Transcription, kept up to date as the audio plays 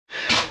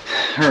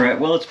Alright,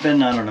 well it's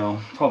been, I don't know,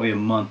 probably a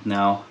month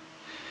now.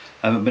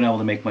 I haven't been able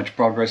to make much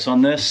progress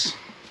on this.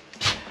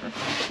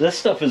 This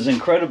stuff is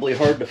incredibly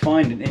hard to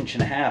find, 1.5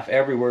 inches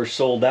everywhere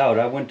sold out.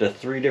 I went to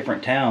 3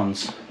 different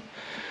towns.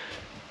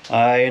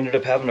 I ended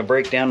up having to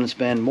break down and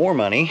spend more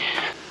money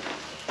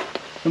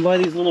and buy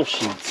these little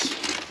sheets,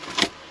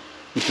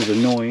 which is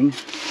annoying.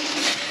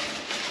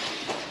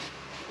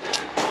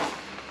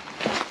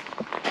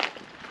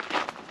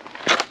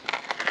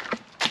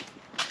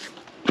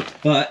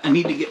 But I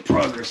need to get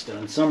progress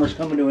done. Summer's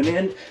coming to an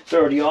end. It's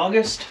already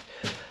August,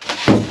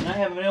 and I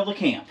haven't been able to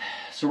camp.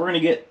 So we're gonna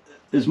get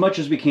as much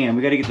as we can.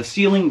 We gotta get the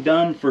ceiling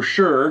done for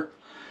sure,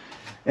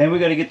 and we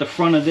gotta get the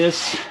front of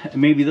this,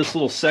 and maybe this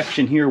little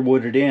section here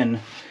wooded in,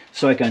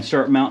 so I can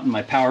start mounting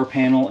my power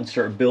panel and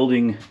start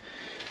building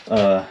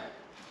my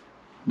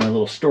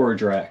little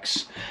storage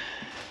racks.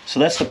 So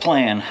that's the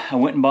plan. I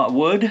went and bought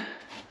wood.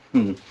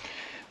 We're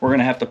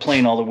gonna have to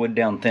plane all the wood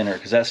down thinner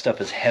because that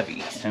stuff is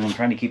heavy, and I'm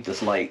trying to keep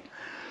this light.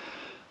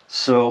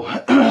 So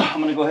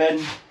I'm gonna go ahead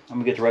and I'm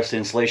gonna get the rest of the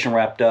insulation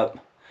wrapped up.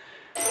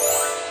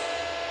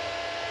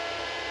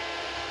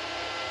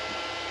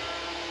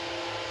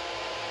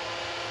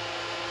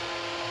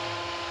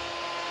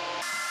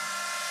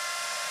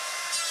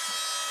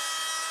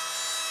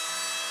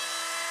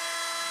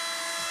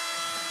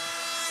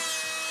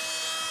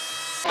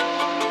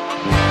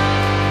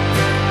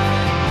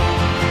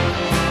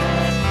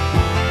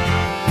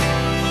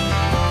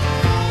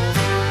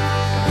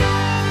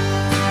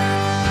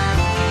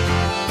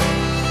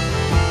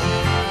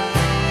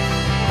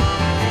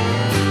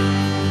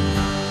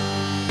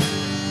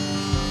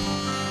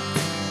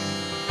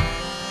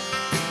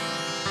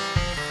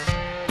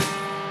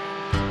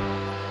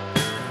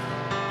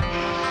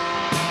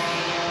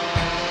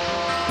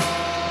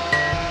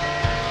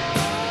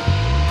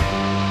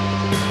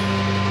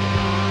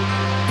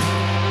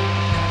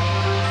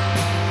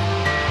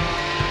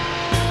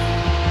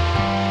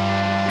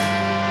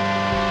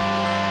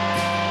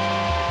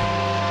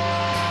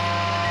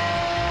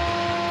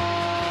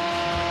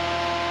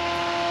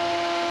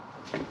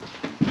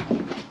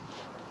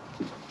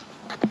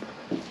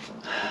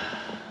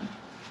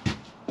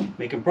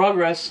 Making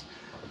progress.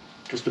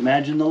 Just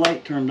imagine the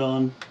light turned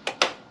on.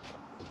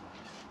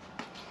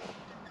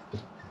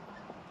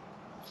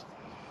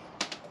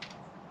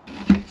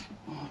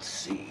 Let's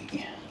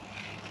see.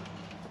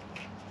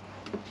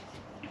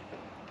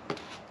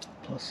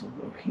 Plus we'll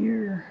go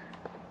here.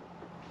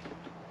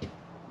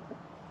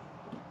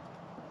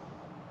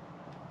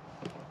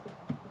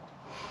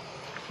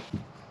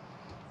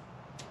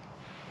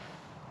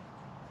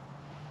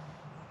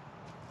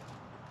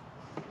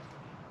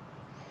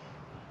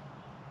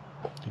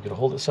 You gotta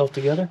hold itself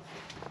together.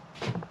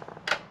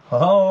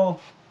 Oh,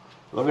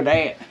 look at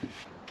that.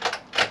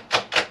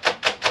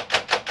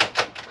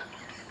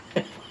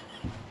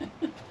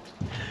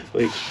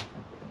 Wait.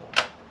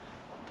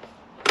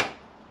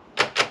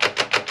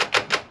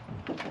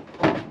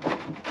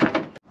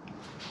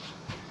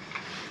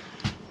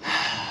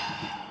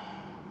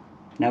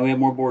 Now we have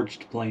more boards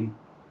to plane.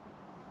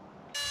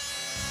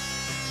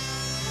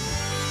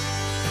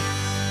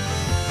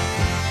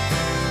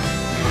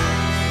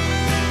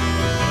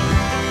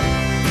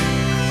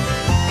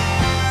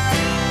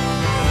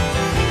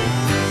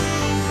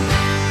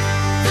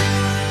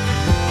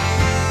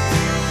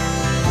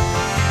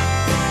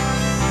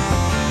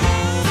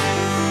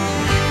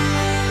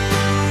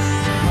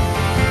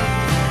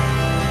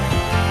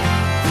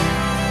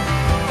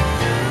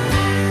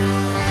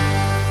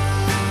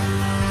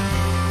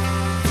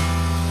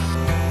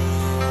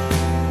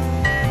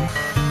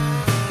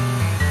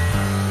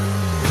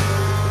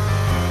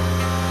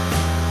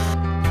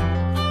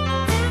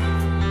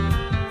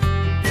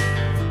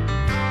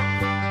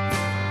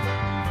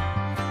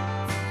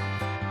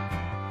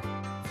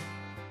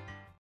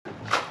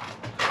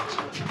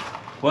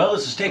 Well,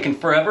 this is taking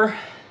forever.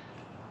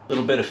 A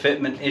little bit of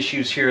fitment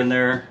issues here and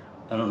there.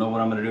 I don't know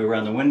what I'm going to do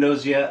around the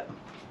windows yet.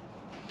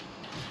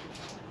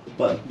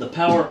 But the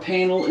power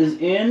panel is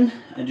in.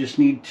 I just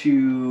need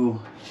to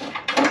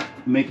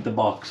make the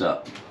box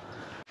up.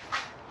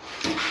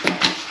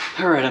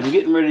 Alright, I'm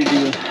getting ready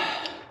to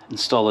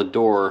install a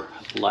door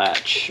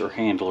latch or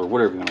handle or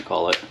whatever you want to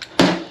call it.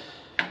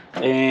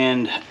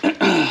 And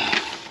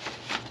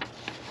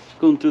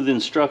going through the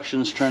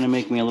instructions, trying to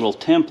make me a little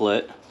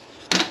template.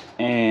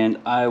 And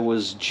I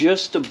was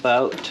just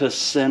about to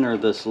center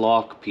this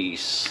lock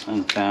piece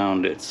and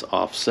found it's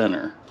off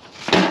center.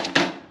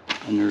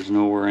 And there's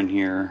nowhere in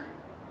here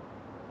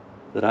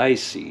that I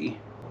see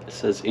that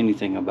says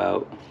anything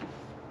about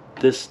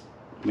this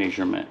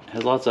measurement. It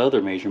has lots of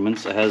other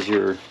measurements. It has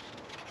your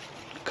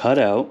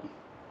cutout,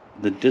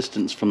 the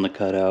distance from the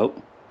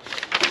cutout.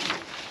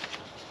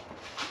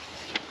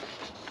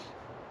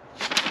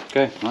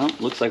 Okay, well,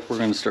 looks like we're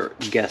going to start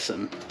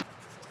guessing.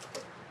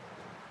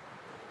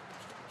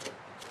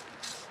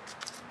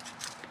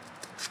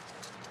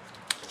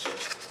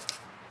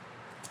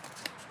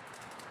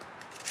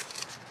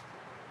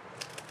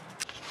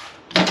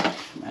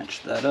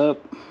 Match that up.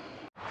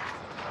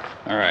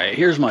 Alright,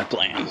 here's my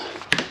plan.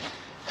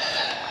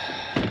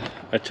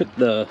 I took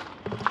that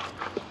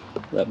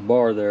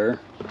bar there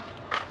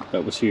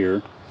that was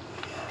here.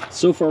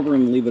 So far we're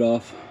going to leave it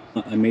off.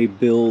 I may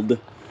build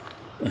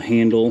a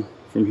handle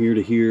from here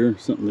to here,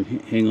 something to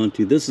hang on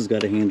to. This has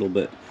got a handle,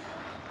 but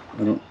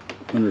I don't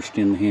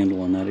understand the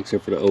handle on that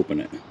except for to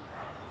open it.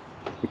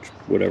 Which,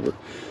 whatever.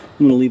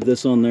 I'm going to leave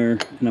this on there,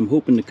 and I'm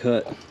hoping to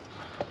cut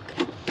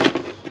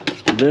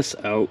this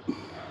out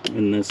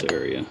in this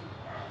area.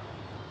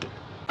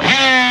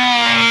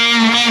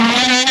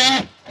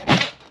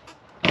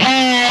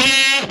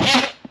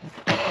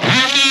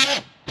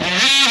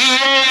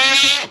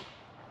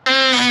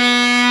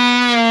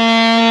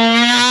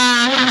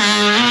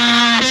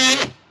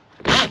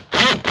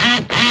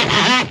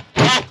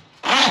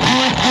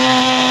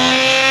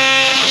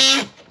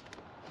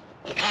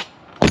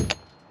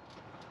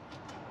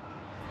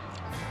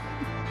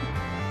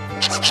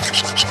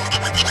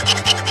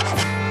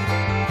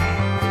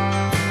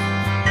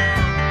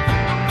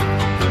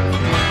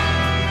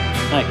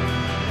 Hi.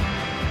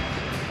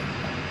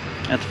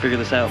 I have to figure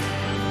this out.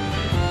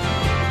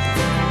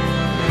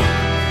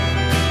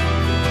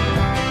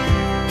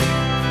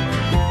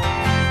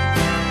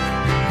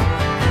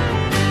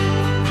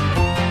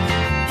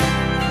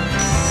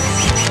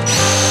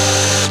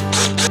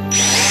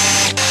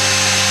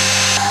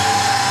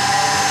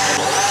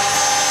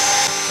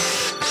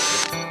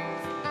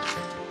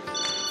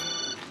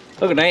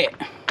 Look at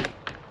that.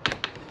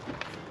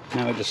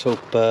 Now I just hope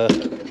the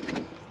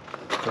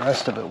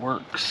rest of it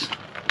works.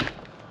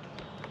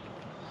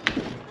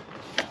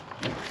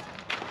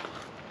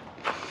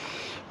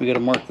 We got to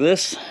mark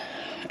this,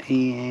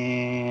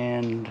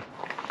 and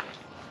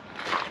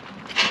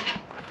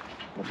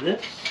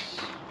this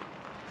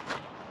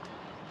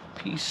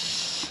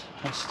piece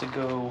has to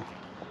go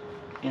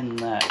in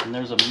that, and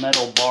there's a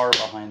metal bar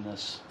behind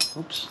this.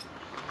 Oops.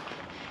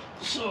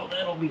 So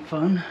that'll be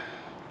fun.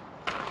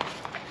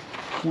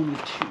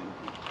 22.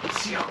 Let's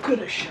see how good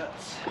it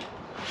shuts.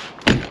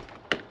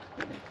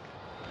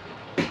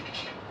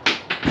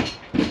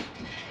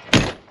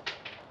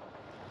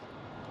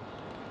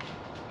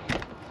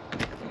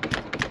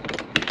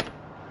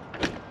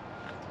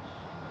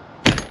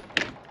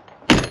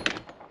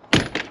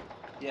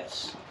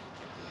 Yes.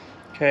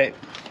 Okay.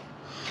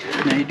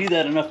 Now you do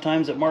that enough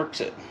times, it marks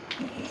it.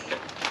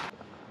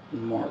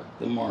 Mark,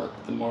 the mark,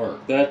 the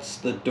mark. That's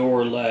the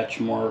door latch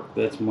mark.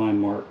 That's my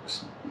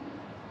marks.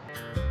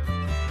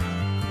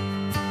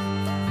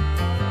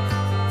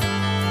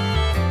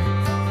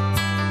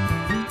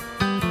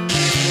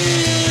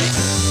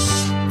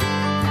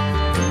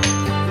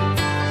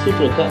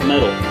 Simple cut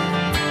metal.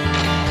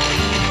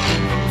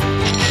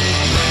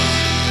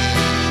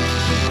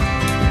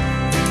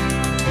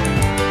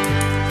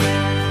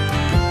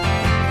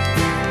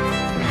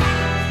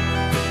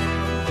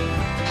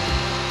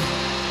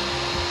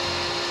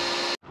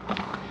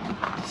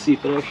 See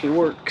if it actually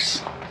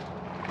works.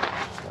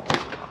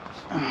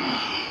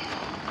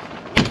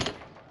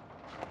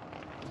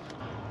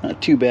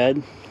 Not too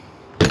bad.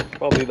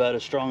 Probably about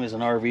as strong as an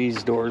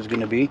RV's door is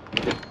going to be.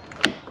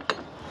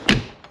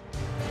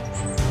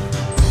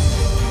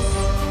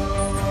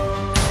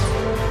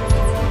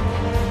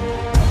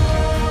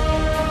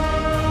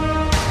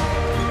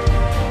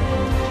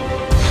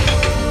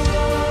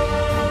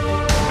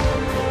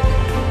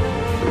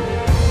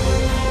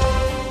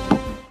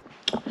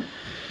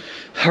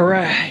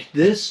 Alright,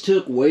 this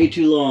took way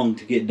too long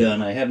to get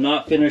done. I have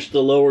not finished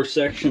the lower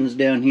sections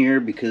down here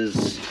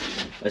because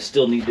I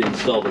still need to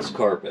install this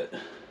carpet.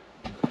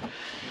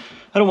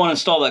 I don't want to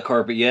install that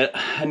carpet yet.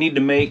 I need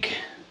to make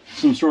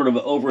some sort of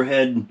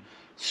overhead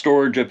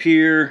storage up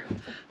here.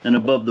 Then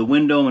above the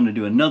window, I'm going to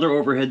do another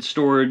overhead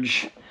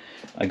storage.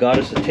 I got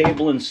us a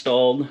table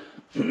installed.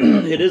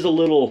 It is a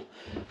little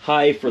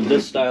high for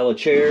this style of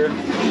chair,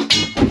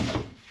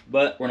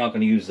 but we're not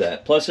going to use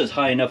that. Plus it's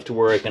high enough to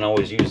where I can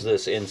always use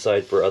this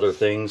inside for other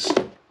things.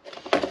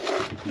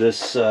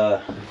 This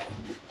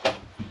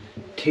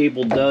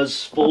table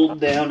does fold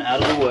down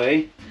out of the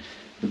way.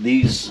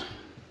 These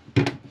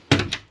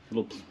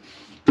little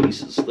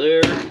pieces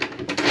there.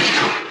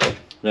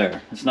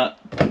 There. It's not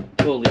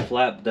totally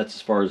flat, but that's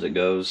as far as it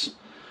goes.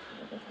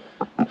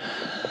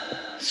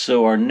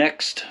 So our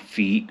next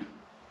feet,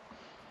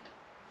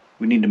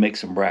 we need to make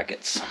some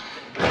brackets.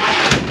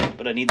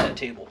 But I need that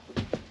table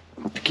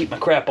to keep my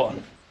crap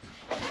on.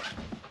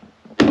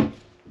 And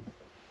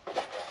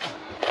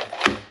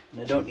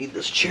I don't need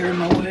this chair in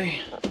my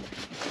way.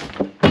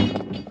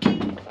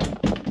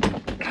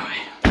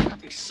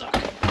 They suck.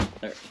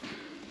 There.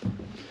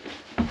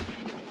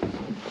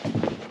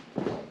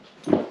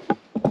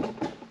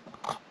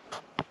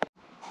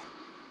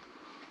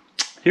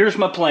 Here's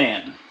my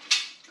plan.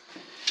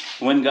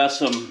 Went and got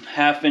some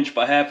 1/2 inch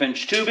by 1/2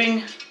 inch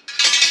tubing,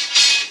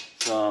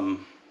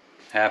 some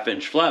 1/2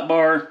 inch flat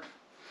bar.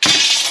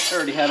 I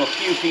already had a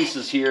few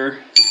pieces here.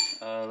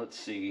 Let's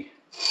see.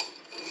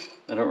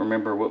 I don't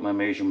remember what my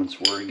measurements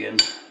were again.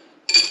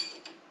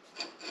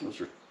 Those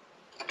are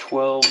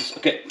 12s.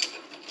 Okay.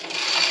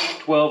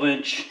 12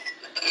 inch,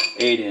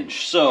 8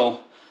 inch.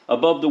 So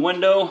above the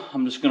window,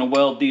 I'm just going to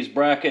weld these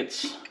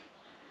brackets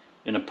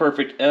in a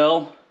perfect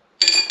L.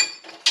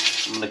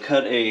 I'm going to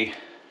cut a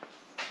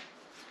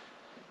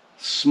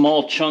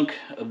small chunk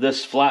of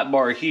this flat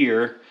bar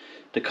here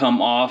to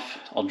come off.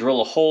 I'll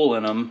drill a hole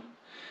in them,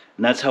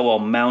 and that's how I'll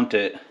mount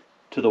it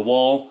to the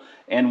wall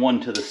and one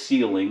to the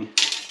ceiling.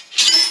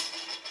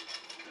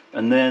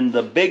 And then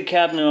the big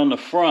cabinet on the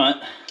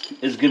front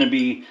is going to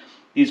be,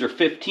 these are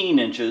 15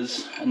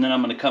 inches, and then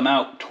I'm going to come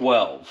out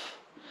 12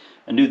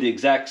 and do the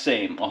exact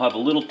same. I'll have a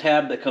little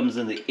tab that comes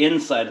in the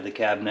inside of the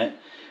cabinet,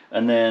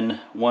 and then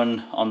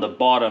one on the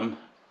bottom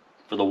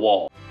for the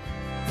wall.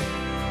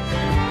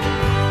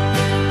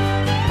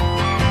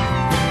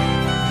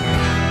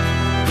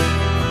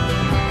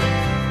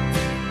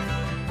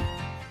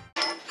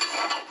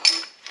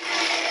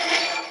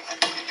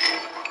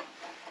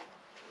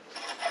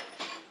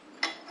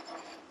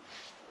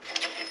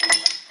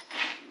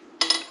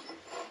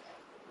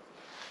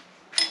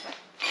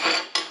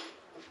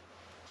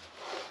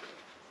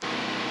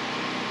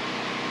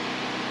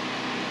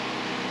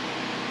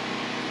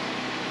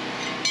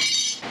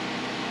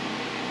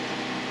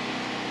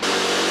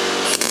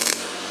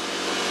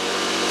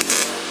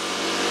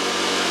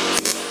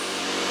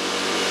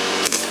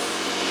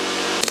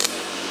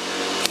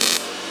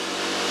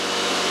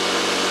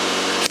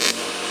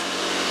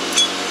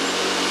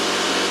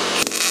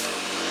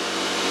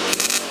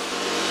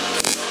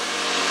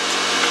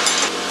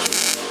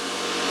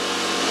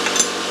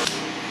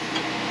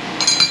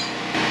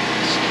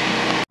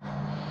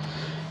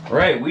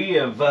 Alright, we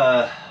have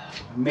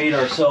made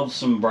ourselves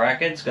some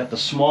brackets. Got the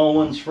small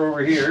ones for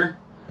over here.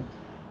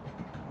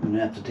 I'm going to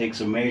have to take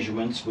some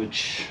measurements,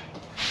 which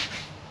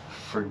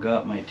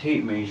forgot my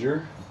tape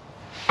measure.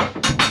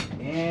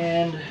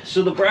 And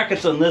so the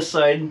brackets on this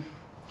side,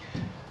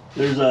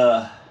 there's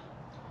a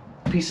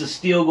piece of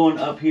steel going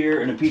up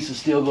here and a piece of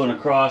steel going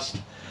across.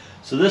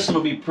 So this one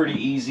will be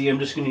pretty easy. I'm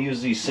just going to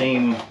use these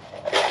same,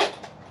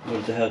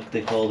 what the heck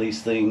they call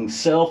these things,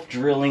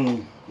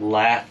 self-drilling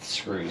latch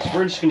screws.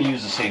 We're just going to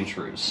use the same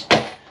screws.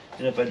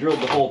 And if I drilled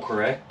the hole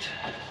correct,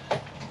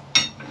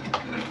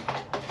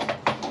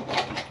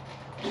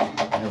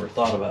 never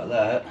thought about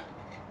that.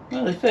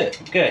 Well, they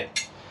fit. Okay.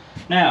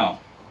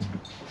 Now,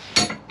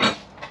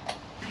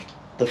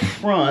 the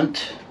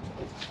front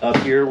up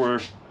here, where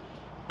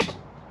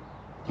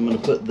I'm going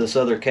to put this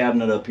other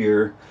cabinet up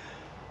here,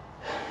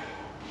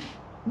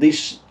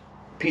 these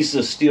pieces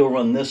of steel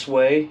run this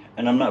way,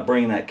 and I'm not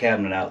bringing that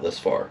cabinet out this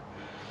far.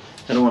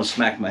 I don't want to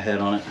smack my head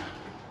on it.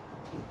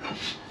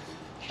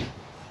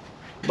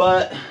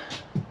 But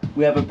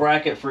we have a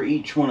bracket for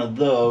each one of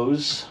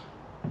those,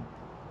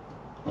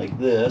 like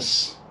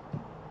this.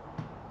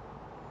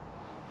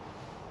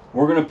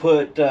 We're going to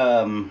put,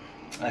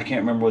 I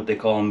can't remember what they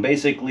call them.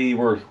 Basically,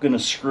 we're going to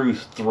screw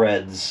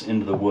threads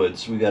into the wood.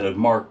 So we got a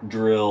mark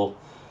drill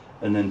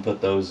and then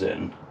put those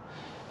in.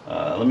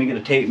 Let me get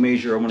a tape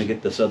measure. I'm going to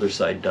get this other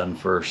side done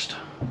first.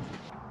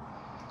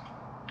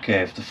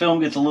 Okay, if the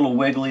film gets a little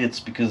wiggly, it's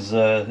because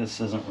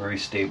this isn't very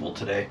stable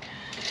today.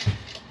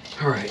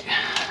 Alright,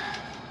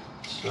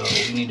 so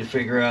we need to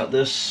figure out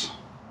this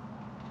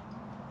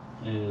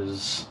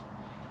is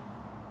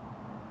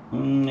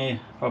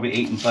probably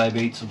 8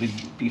 5/8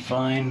 will be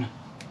fine.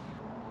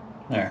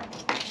 There,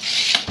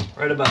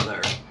 right about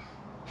there.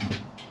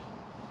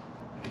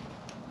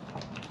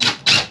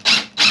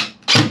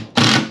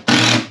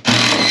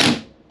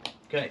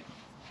 Okay,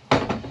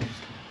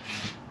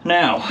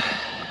 now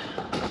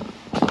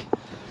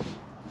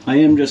I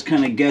am just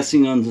kind of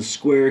guessing on the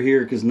square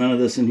here because none of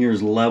this in here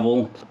is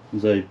level,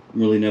 because I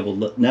really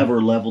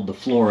never leveled the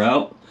floor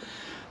out.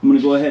 I'm going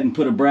to go ahead and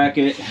put a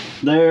bracket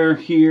there,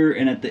 here,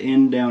 and at the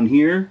end down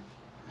here.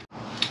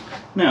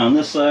 Now on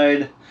this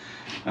side,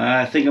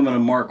 I think I'm going to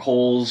mark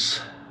holes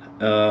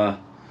and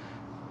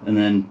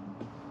then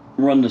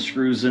run the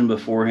screws in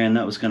beforehand.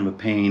 That was kind of a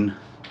pain,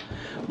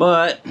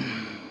 but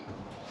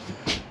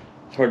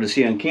it's hard to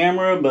see on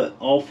camera, but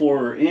all 4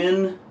 are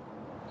in.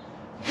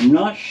 I'm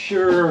not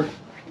sure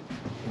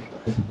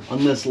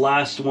on this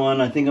last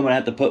one. I think I'm gonna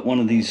have to put one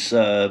of these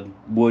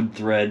wood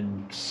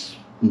threads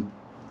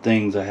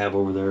things I have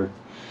over there.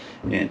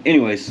 And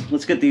anyways,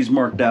 let's get these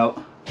marked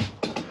out.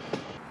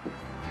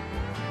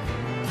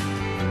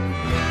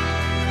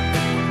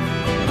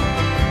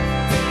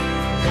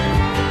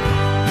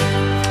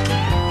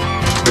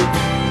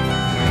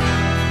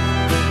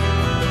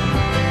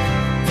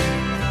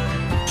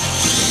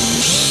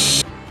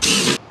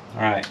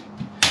 Alright,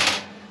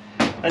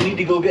 I need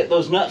to go get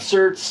those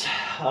nutserts,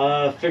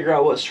 figure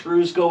out what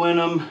screws go in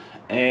them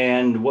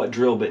and what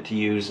drill bit to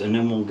use, and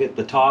then we'll get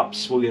the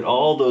tops. We'll get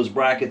all those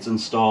brackets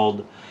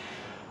installed.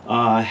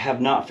 I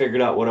have not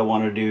figured out what I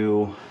want to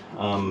do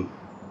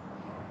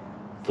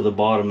for the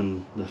bottom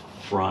and the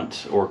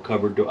front or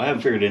cupboard door. I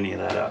haven't figured any of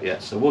that out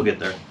yet, so we'll get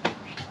there.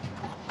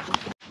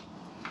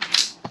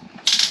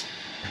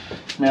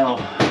 Now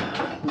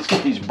let's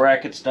get these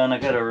brackets done. I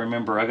gotta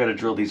remember, I gotta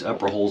drill these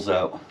upper holes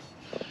out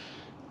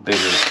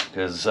bigger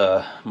because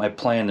my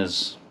plan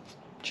has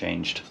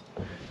changed.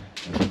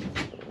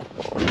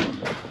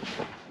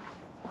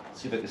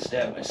 Let's see if I can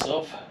stab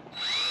myself.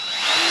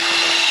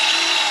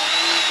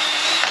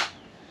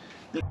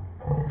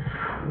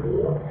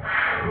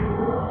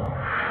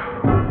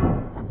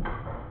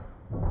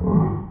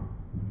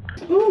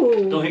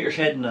 Ooh. Don't hit your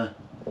head in the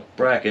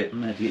bracket. I'm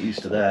gonna have to get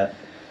used to that.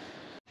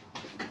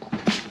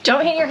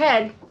 Don't hit your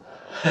head.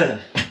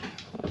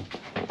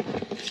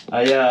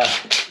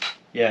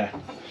 Yeah,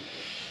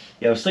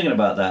 I was thinking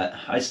about that.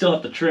 I still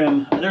have to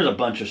trim. There's a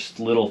bunch of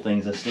little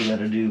things I still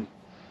gotta do.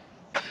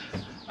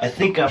 I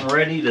think I'm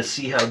ready to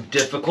see how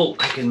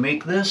difficult I can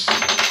make this.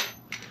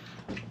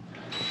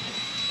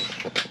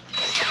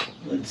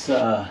 Let's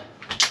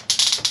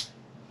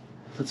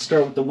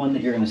start with the one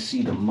that you're gonna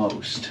see the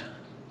most.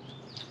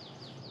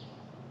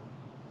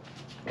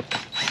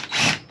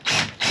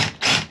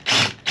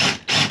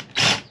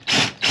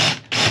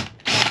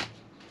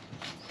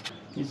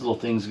 These little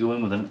things go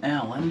in with an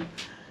Allen.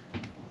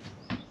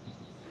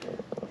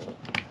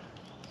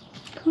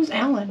 Who's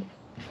Alan?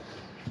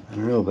 I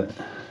don't know, but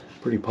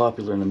pretty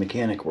popular in the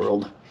mechanic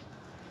world.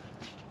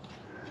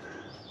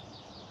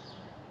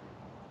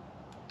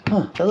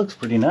 Huh, that looks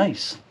pretty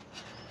nice.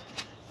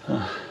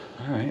 Huh,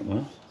 all right,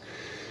 well.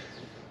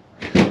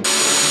 I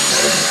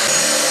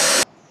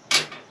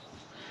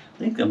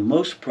think I'm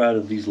most proud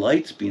of these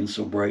lights being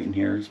so bright in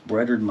here. It's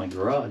brighter than my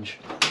garage.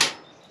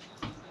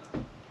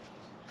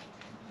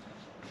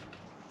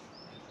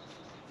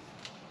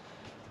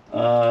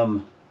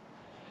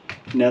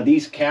 Now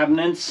these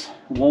cabinets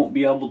won't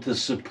be able to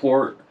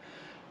support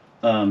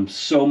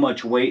so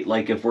much weight.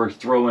 Like if we're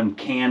throwing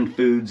canned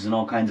foods and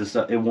all kinds of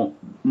stuff, it won't.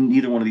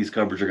 Neither one of these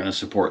cupboards are going to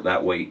support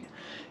that weight.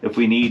 If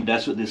we need,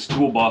 that's what this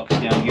toolbox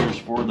down here is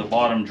for. The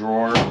bottom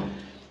drawer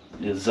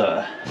is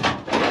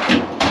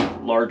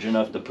large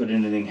enough to put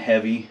anything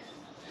heavy.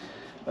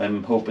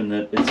 I'm hoping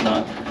that it's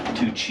not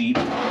too cheap,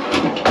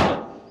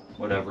 but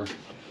whatever.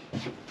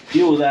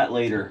 Deal with that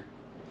later.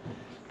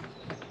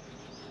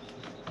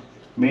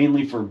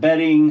 Mainly for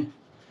bedding.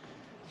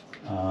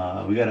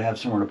 We got to have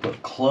somewhere to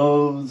put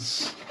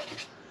clothes,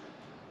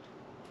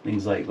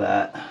 things like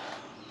that.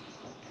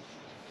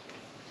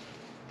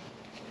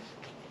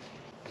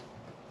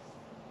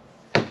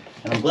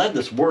 And I'm glad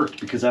this worked,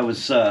 because I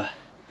was kind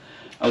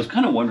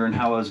of wondering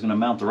how I was going to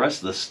mount the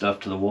rest of this stuff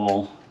to the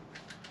wall.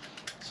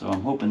 So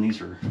I'm hoping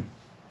these are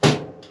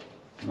going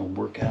to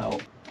work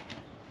out.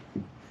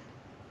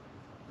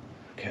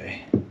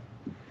 Okay,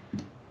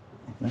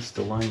 this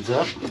still lines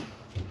up.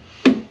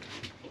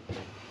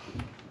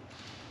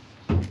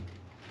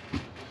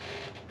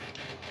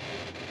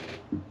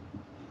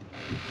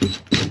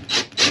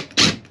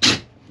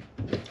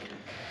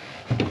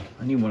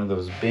 I need one of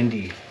those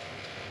bendy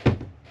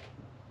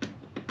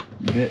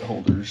bit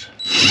holders.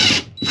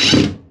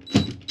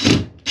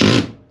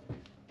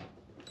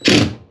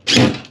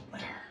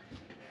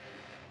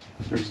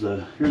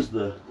 Here's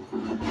the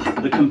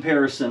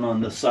comparison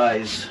on the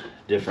size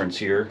difference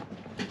here.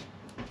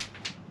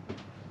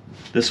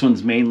 This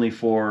one's mainly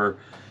for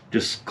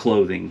just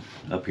clothing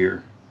up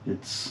here.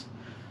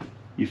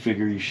 You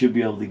figure you should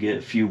be able to get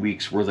a few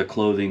weeks worth of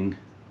clothing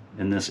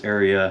in this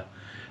area,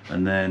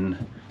 and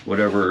then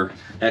whatever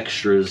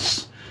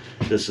extras.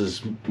 This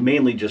is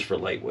mainly just for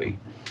lightweight.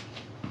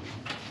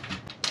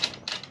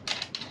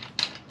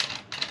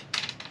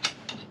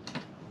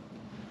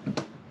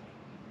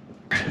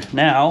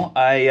 Now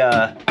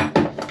I've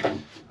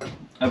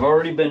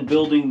already been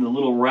building the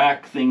little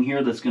rack thing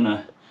here that's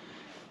gonna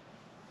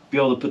be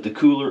able to put the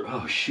cooler.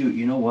 Oh shoot,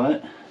 you know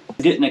what?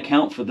 I didn't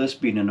account for this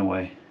being in the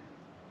way.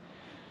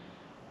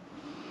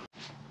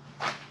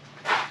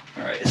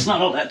 All right, it's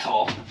not all that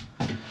tall.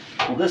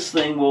 Well, this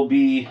thing will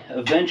be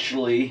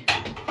eventually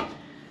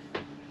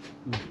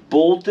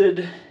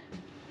bolted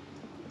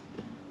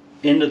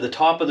into the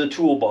top of the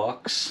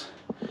toolbox.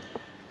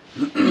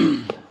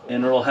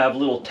 And it'll have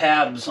little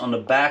tabs on the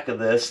back of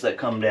this that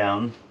come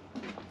down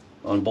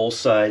on both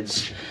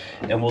sides.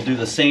 And we'll do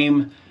the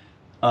same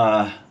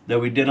that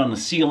we did on the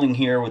ceiling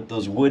here with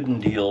those wooden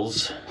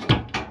deals,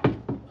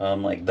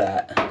 like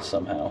that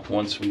somehow,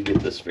 once we get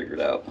this figured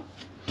out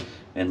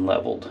and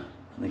leveled.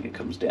 I think it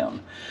comes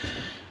down.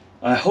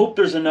 I hope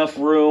there's enough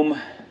room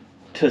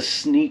to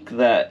sneak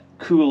that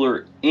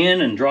cooler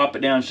in and drop it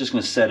down. It's just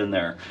going to set in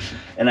there.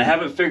 And I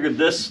haven't figured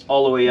this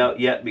all the way out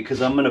yet,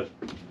 because I'm going to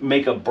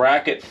make a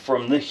bracket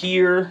from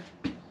here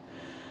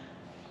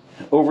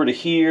over to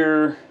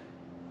here.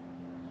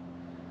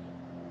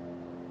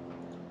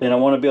 And I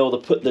want to be able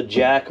to put the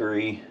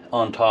jackery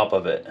on top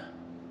of it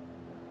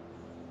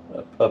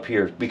up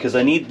here, because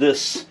I need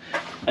this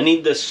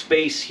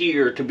space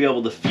here to be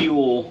able to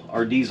fuel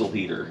our diesel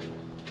heater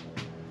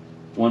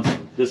once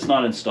it's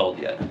not installed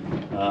yet.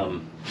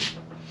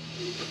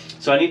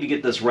 So I need to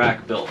get this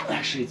rack built.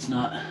 Actually, it's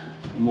not,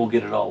 and we'll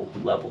get it all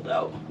leveled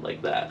out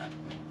like that.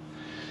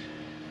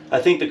 I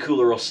think the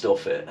cooler will still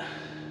fit.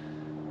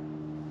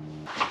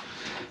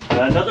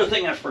 Another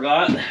thing I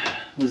forgot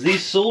was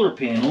these solar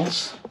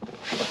panels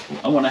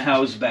I want to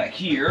house back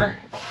here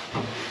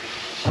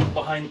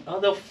behind. Oh,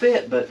 they'll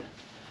fit, but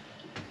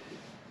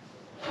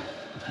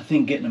I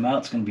think getting them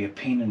out is going to be a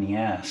pain in the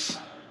ass.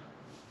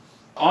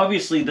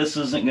 Obviously, this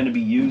isn't going to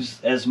be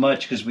used as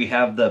much because we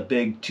have the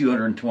big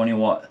 220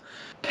 watt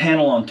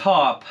panel on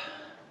top,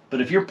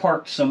 But if you're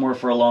parked somewhere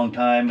for a long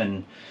time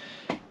and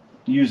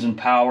using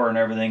power and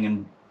everything,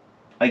 and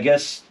I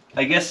guess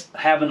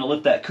having to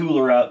lift that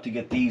cooler out to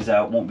get these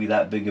out won't be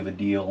that big of a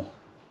deal.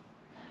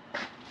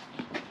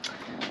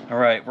 All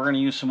right, we're gonna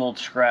use some old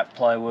scrap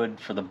plywood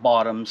for the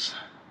bottoms,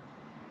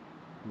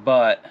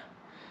 but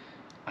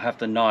I have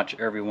to notch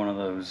every one of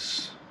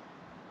those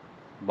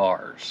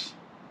bars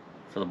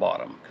for the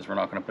bottom because we're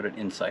not gonna put an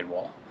inside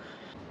wall.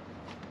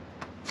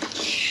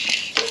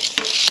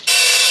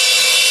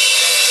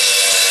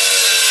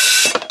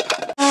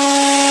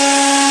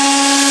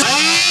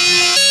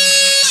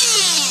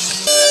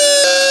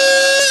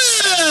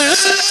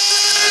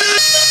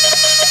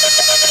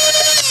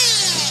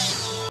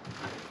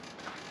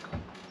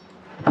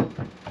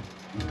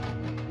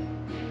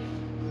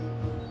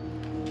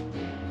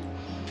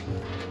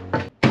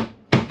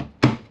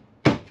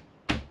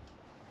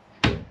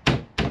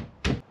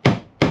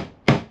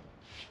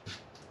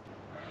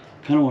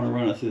 I kind of want to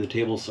run it through the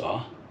table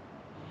saw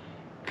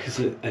because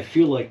I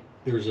feel like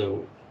there's a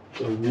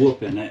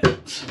whoop in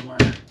it somewhere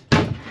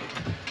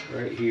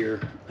right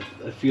here.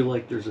 I feel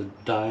like there's a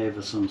dive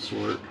of some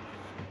sort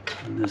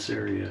in this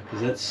area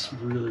because that's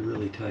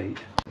really tight.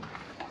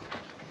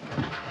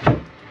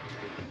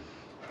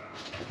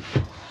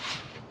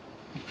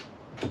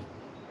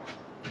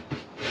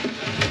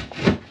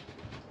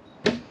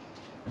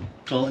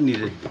 All it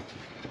needed.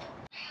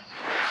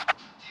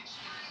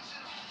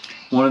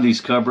 One of these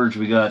cupboards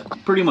we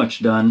got pretty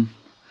much done.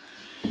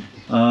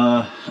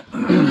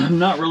 I'm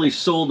not really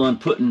sold on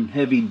putting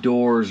heavy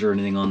doors or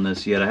anything on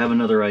this yet. I have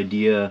another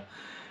idea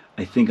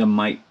I think I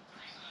might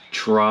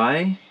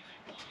try.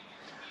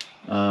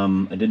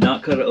 I did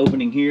not cut an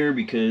opening here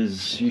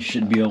because you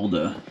should be able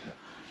to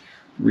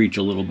reach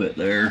a little bit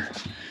there.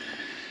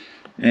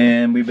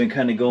 And we've been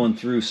kind of going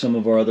through some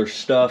of our other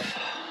stuff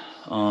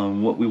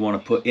on what we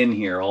want to put in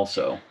here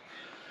also.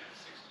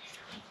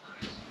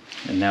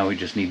 And now we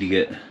just need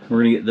to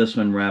we're gonna get this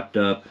one wrapped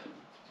up.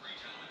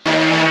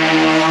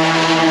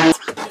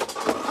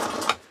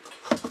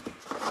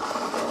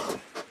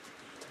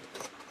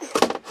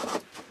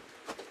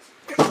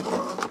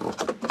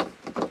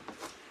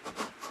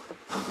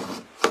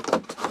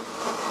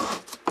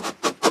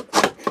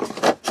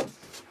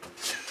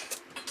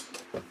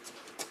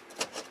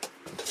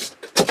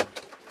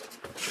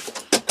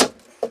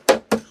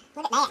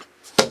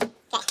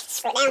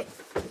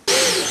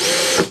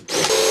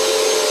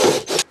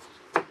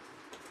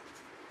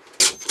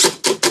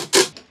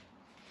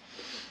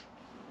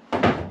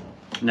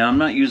 Now I'm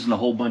not using a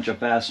whole bunch of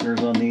fasteners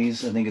on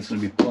these. I think it's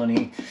going to be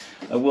plenty.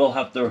 I will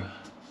have to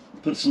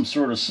put some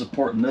sort of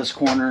support in this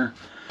corner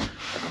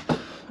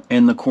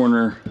and the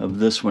corner of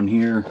this one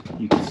here.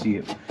 You can see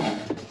it.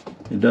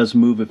 It does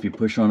move if you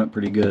push on it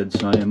pretty good,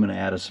 so I am going to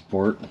add a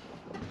support.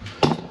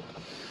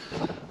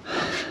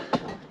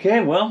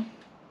 Okay, well,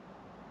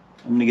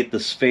 I'm going to get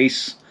this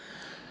face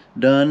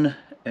done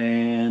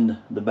and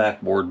the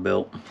backboard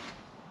built.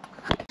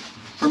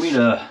 For me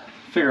to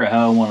figure out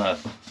how I want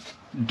to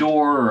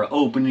door or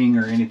opening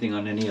or anything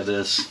on any of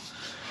this,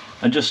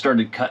 I just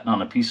started cutting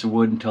on a piece of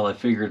wood until I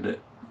figured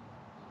it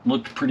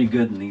looked pretty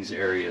good in these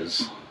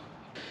areas.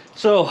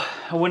 So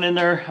I went in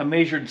there, I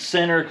measured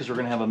center because we're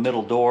going to have a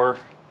middle door.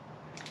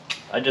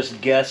 I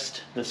just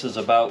guessed this is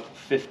about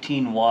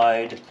 15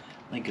 wide.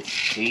 I think it's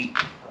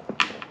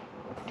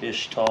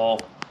 8-ish tall.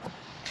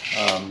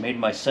 Made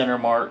my center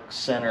mark,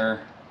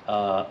 center.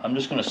 I'm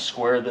just going to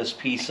square this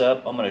piece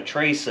up. I'm going to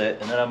trace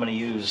it, and then I'm going to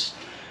use,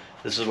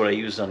 this is what I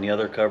used on the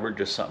other cupboard,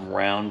 just something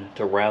round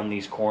to round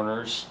these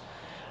corners.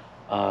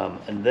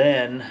 And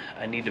then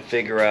I need to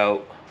figure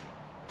out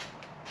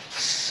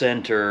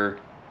center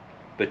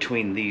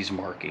between these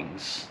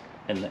markings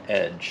and the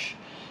edge,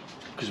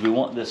 because we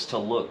want this to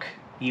look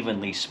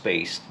evenly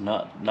spaced,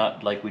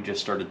 not like we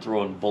just started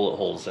throwing bullet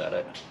holes at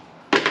it.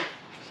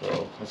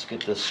 So let's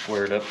get this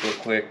squared up real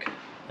quick.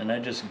 And I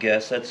just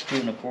guess that's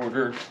 2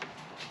 1/4.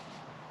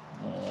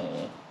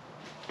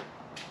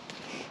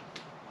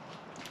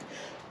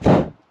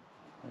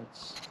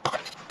 That's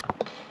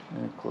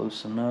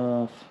close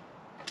enough.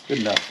 Good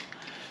enough.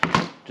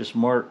 Just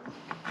mark.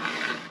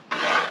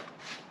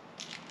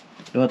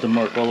 Don't have to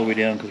mark all the way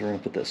down because we're going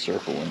to put that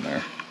circle in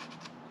there.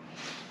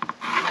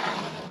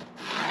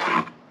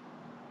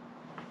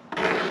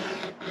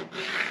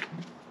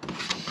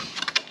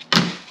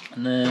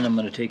 And then I'm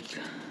going to take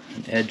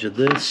an edge of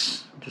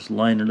this, just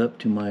line it up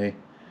to my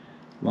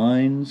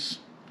lines,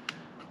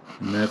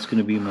 and that's going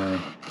to be my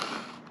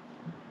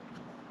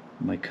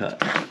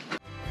cut.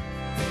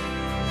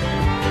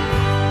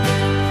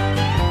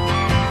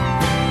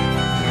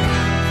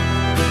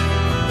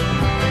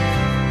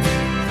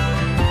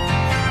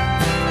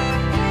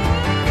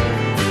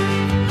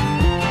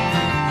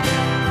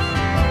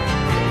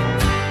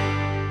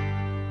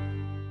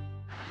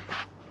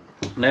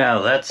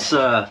 Now that's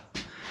the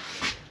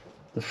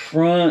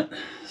front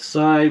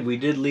side. We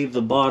did leave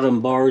the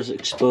bottom bars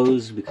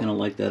exposed. We kind of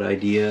like that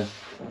idea.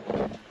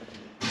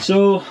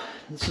 So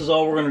this is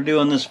all we're going to do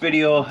on this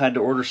video. Had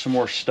to order some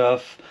more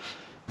stuff.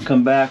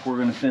 Come back, we're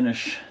going to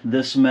finish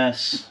this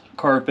mess,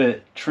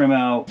 carpet, trim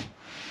out,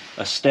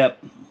 a step,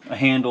 a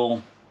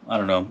handle. I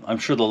don't know. I'm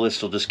sure the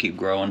list will just keep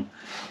growing.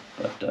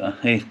 But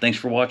hey, thanks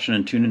for watching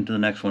and tune into the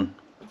next one.